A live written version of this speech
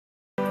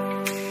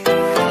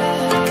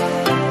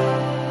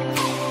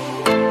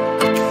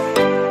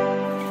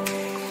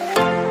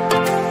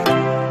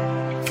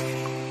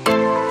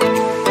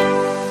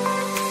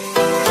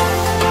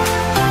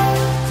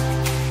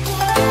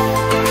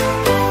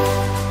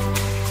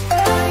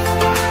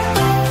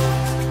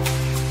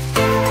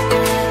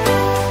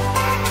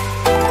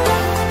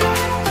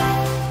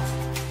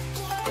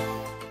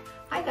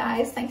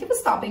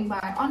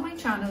back on my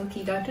channel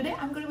Kita. Today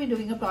I'm going to be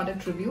doing a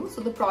product review.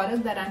 So the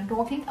product that I'm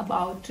talking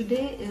about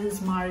today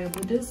is Mario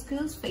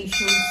Badescu's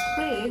facial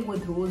spray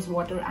with rose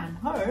water and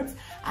herbs,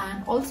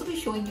 and also be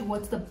showing you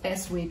what's the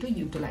best way to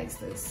utilize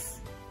this.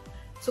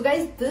 So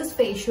guys, this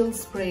facial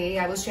spray,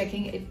 I was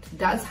checking, it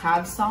does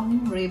have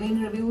some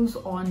raving reviews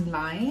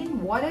online.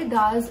 What it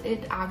does,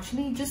 it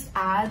actually just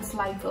adds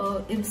like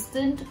a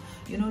instant,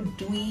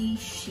 dewy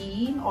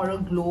sheen or a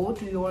glow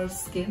to your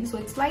skin. So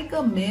it's like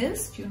a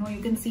mist, you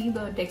can see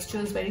the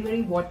texture is very,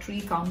 very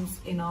watery, comes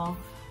in a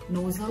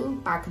nozzle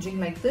packaging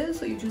like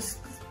this. So you just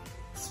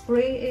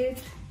spray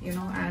it,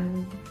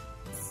 and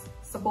it's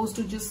supposed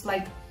to just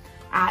like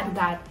add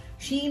that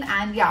sheen.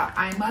 And yeah,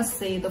 I must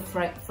say the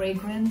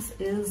fragrance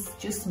is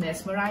just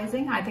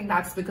mesmerizing. I think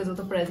that's because of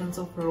the presence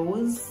of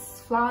rose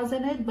flowers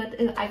in it, but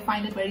I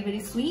find it very,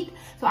 very sweet.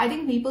 So I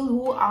think people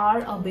who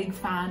are a big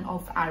fan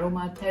of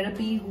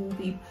aromatherapy,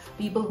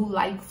 people who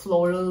like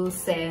floral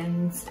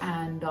scents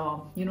and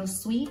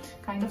sweet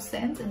kind of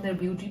scents in their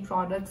beauty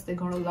products, they're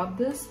gonna love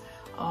this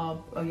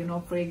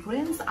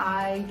fragrance.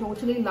 I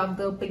totally love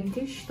the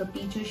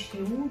peachish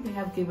hue they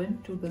have given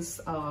to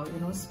this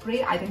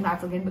spray. I think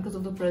that's again because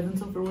of the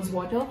presence of rose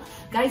water.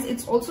 Guys,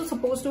 it's also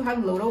supposed to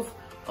have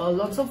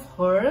lots of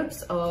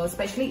herbs,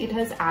 especially it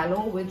has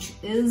aloe, which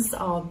is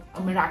a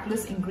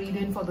miraculous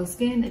ingredient for the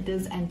skin. It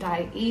is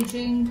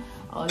anti-aging,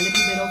 a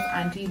little bit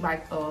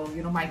of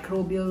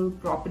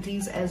microbial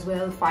properties as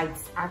well,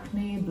 fights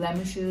acne,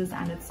 blemishes,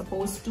 and it's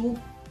supposed to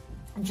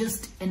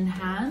just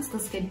enhance the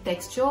skin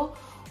texture,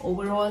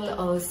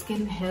 overall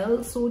skin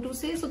health, so to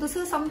say. So this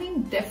is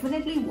something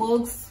definitely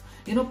works,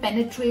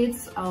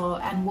 penetrates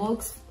and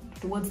works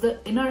towards the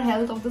inner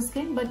health of the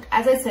skin. But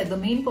as I said, the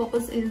main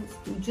purpose is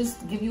to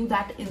just give you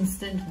that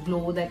instant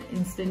glow, that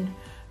instant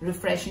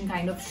refreshing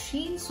kind of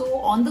sheen. So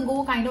on the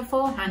go kind of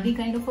a handy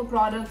kind of a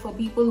product for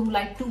people who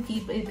like to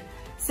keep it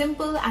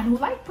simple and who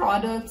like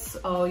products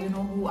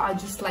who are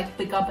just like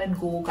pick up and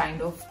go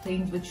kind of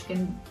things, which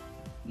can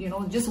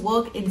just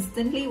work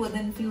instantly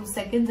within few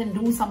seconds and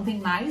do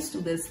something nice to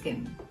the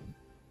skin.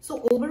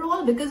 So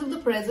overall, because of the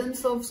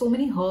presence of so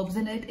many herbs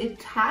in it,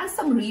 it has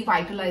some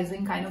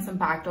revitalizing kind of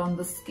impact on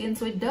the skin.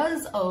 So it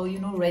does,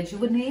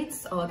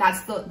 rejuvenates.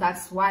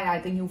 That's why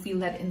I think you feel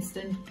that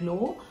instant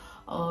glow.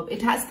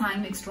 It has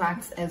thyme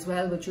extracts as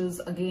well, which is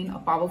again a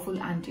powerful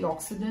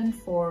antioxidant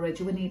for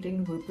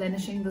rejuvenating,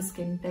 replenishing the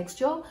skin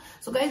texture.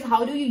 So guys,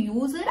 how do you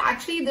use it?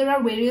 Actually, there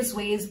are various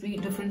ways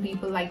different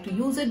people like to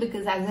use it,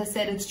 because as I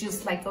said, it's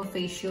just like a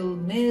facial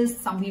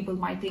mist. Some people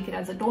might take it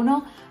as a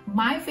toner.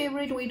 My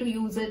favorite way to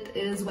use it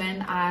is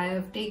when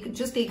I've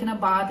just taken a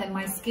bath and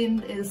my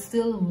skin is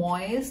still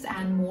moist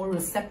and more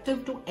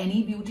receptive to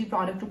any beauty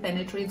product to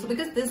penetrate. So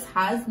because this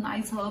has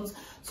nice herbs,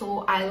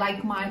 so I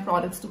like my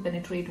products to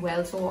penetrate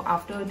well. So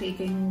after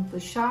taking the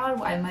shower,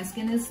 while my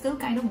skin is still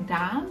kind of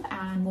damp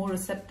and more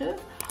receptive,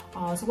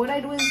 so what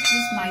I do is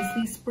just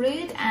nicely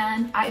spray it,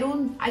 and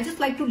I just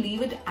like to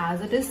leave it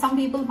as it is. Some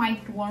people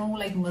might want to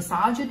like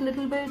massage it a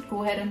little bit.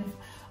 Go ahead and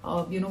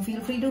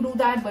feel free to do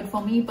that, but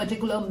for me,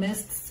 particular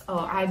mists,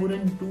 I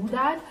wouldn't do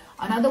that.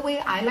 Another way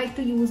I like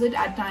to use it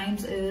at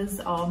times is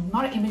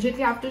not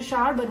immediately after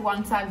shower, but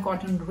once I've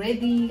gotten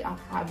ready, I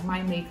have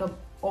my makeup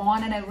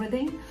on and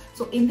everything.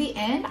 So in the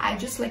end, I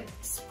just like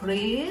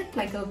spray it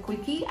like a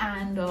quickie,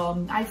 and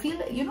I feel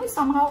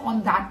somehow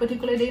on that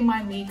particular day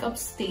my makeup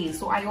stays.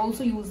 So I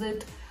also use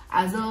it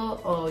as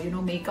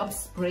a makeup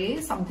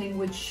spray, something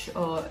which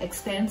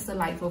extends the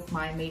life of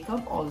my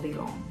makeup all day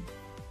long.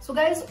 So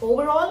guys,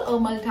 overall a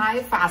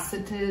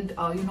multifaceted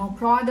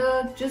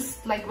product,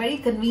 just like very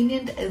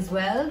convenient as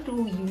well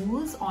to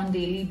use on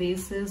daily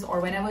basis or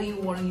whenever you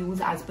want to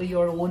use as per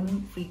your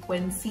own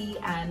frequency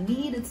and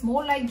need. It's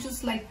more like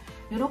just like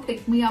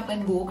pick me up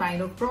and go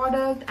kind of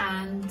product,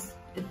 and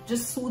it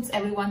just suits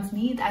everyone's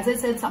need. As I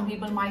said, some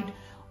people might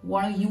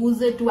want to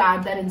use it to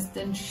add that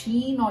instant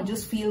sheen or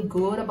just feel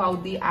good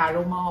about the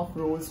aroma of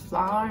rose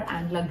flower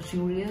and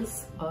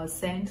luxurious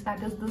scent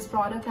that is this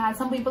product has.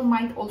 Some people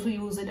might also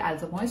use it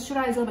as a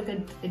moisturizer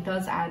because it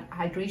does add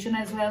hydration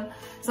as well.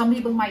 Some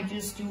people might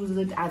just use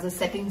it as a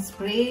setting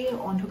spray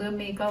onto the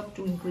makeup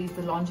to increase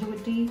the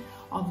longevity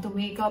of the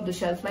makeup, the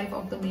shelf life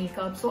of the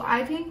makeup. So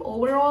I think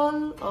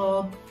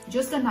overall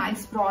just a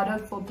nice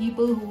product for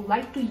people who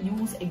like to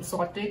use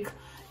exotic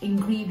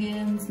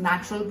ingredients,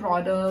 natural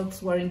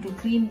products, who are into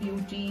clean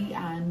beauty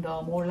and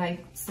more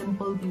like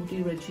simple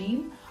beauty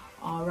regime.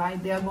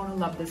 Right, they are going to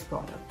love this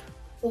product.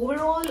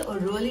 Overall, a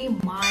really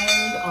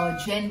mild,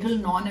 gentle,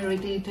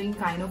 non-irritating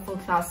kind of a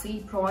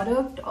classy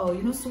product,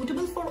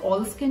 suitable for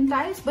all skin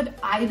types,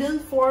 but ideal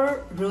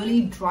for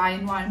really dry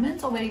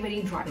environments or very,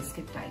 very dry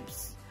skin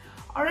types.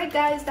 Alright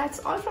guys,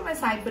 that's all from my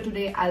side for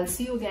today. I'll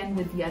see you again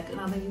with yet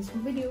another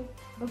useful video.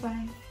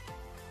 Bye-bye.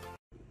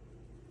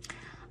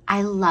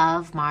 I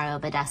love Mario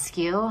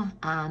Badescu.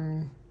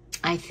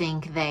 I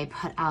think they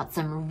put out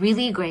some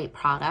really great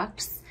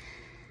products.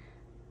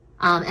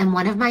 And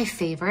one of my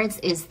favorites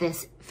is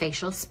this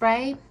facial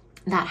spray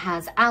that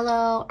has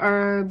aloe,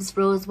 herbs,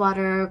 rose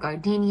water,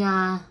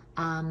 gardenia,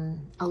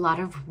 a lot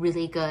of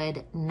really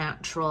good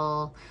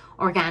natural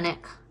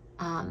organic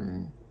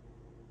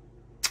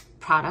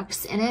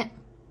products in it.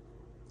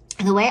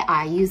 And the way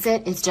I use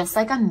it is just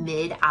like a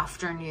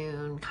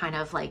mid-afternoon kind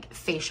of like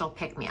facial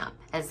pick-me-up,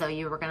 as though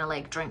you were gonna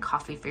like drink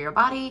coffee for your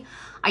body.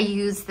 I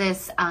use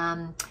this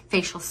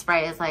facial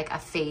spray as like a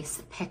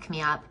face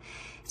pick-me-up.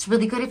 It's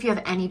really good if you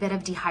have any bit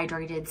of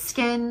dehydrated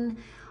skin,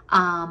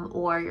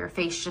 or your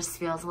face just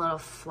feels a little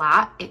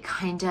flat. It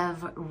kind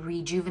of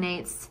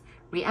rejuvenates,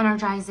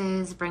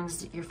 re-energizes,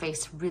 brings your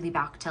face really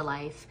back to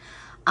life.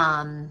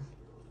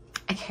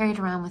 I carry it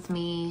around with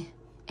me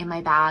in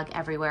my bag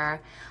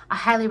everywhere. I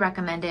highly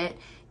recommend it.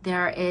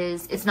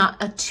 It's not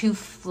a too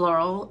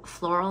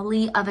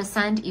florally of a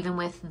scent, even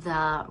with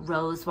the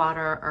rose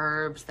water,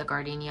 herbs, the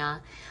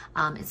gardenia.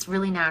 It's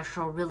really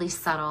natural, really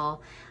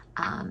subtle.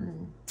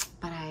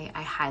 But I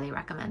highly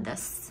recommend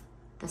this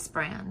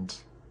brand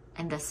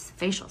and this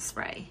facial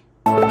spray.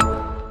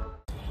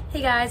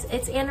 Hey guys,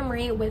 it's Anna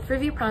Marie with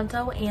Review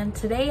Pronto, and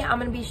today I'm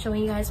going to be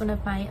showing you guys one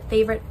of my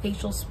favorite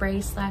facial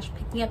sprays slash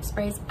pick-me-up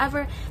sprays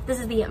ever. This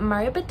is the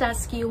Mario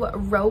Badescu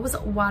Rose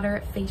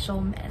Water Facial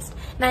Mist.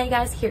 Now you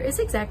guys, here is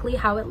exactly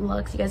how it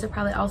looks. You guys have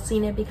probably all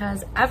seen it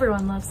because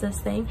everyone loves this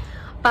thing.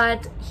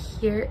 But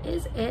here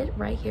is it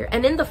right here.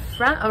 And in the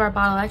front of our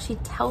bottle, it actually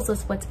tells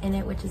us what's in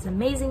it, which is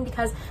amazing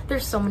because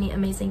there's so many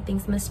amazing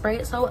things in this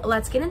spray. So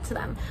let's get into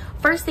them.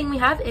 First thing we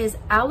have is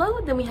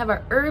aloe, then we have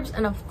our herbs,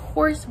 and of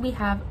course we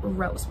have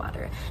rose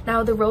water.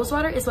 Now the rose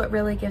water is what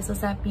really gives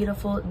us that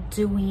beautiful,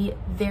 dewy,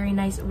 very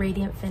nice,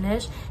 radiant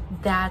finish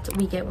that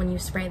we get when you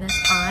spray this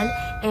on.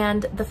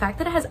 And the fact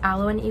that it has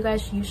aloe in it, you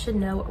guys, you should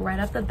know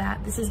right off the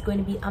bat, this is going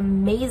to be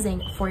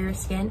amazing for your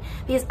skin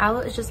because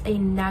aloe is just a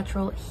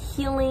natural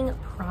healing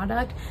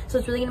product. So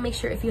it's really going to make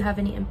sure if you have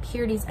any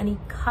impurities, any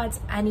cuts,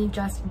 any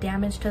just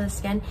damage to the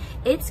skin,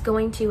 it's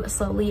going to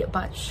slowly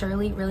but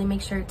surely really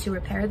make sure to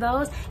repair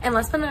those. And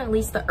last but not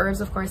least, the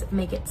herbs, of course,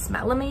 make it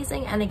smell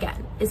amazing, and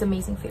again, is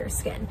amazing for your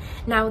skin.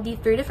 Now, the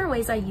 3 different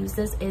ways I use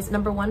this is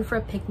number 1, for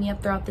a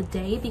pick-me-up throughout the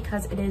day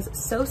because it is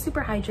so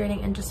super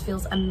hydrating and just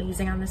feels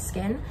amazing on the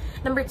skin.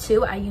 Number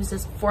 2, I use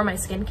this for my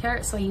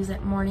skincare, so I use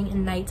it morning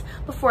and night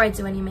before I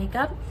do any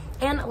makeup.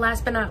 And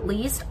last but not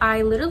least,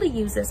 I literally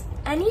use this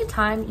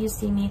anytime you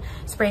see me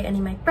spray any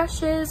of my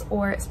brushes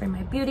or spray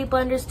my beauty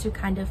blenders to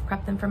kind of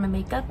prep them for my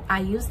makeup. I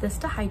use this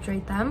to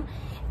hydrate them.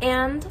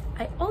 And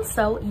I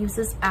also use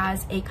this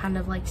as a kind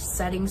of like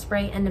setting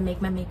spray and to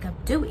make my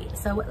makeup dewy.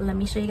 So let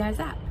me show you guys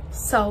that.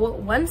 So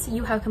once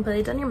you have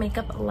completely done your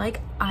makeup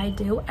like I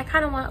do, I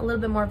kind of want a little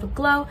bit more of a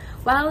glow.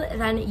 Well,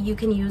 then you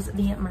can use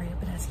the Mario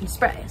Badescu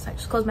spray. So I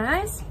just close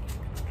my eyes.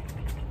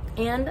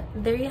 And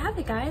there you have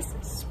it, guys.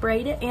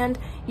 Sprayed it, and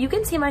you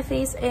can see my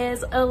face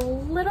is a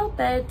little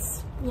bit,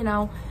 you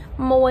know,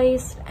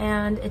 moist,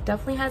 and it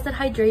definitely has that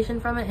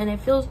hydration from it, and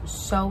it feels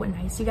so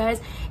nice, you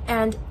guys.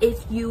 And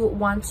if you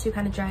want to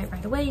kind of dry it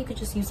right away, you could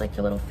just use like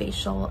your little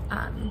facial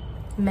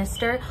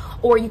mister,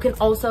 or you can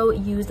also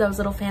use those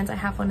little fans. I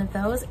have one of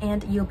those,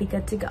 and you'll be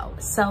good to go.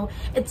 So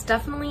it's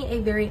definitely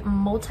a very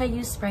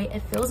multi-use spray.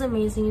 It feels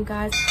amazing, you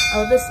guys. I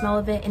love the smell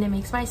of it, and it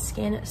makes my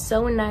skin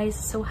so nice,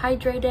 so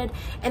hydrated,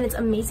 and it's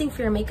amazing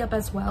for your makeup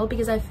as well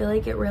because I feel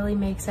like it really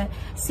makes it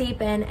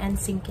seep in and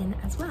sink in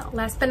as well.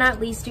 Last but not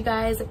least, you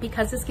guys,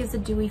 because this gives a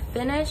dewy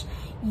finish,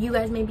 you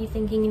guys may be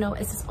thinking, you know,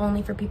 is this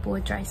only for people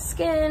with dry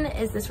skin?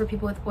 Is this for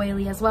people with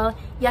oily as well?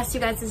 Yes, you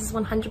guys, this is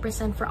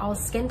 100% for all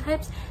skin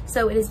types.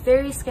 So it is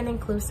very skin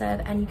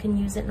inclusive, and you can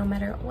use it no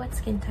matter what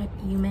skin type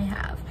you may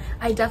have.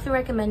 I definitely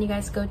recommend you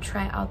guys go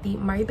try out the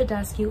Mario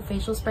Badescu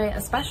facial spray,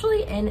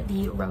 especially in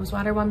the rose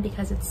water one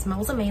because it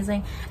smells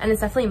amazing, and it's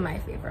definitely my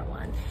favorite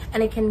one.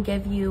 And it can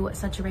give you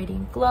such a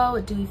radiant glow,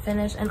 a dewy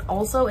finish, and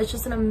also it's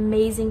just an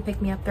amazing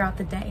pick-me-up throughout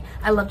the day.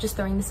 I love just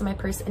throwing this in my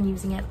purse and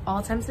using it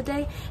all times a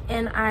day,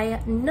 and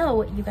I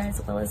know you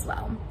guys will as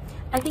well.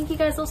 I thank you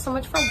guys all so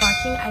much for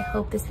watching. I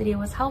hope this video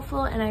was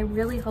helpful, and I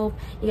really hope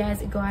you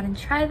guys go out and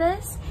try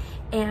this,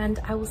 and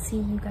I will see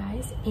you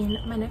guys in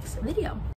my next video.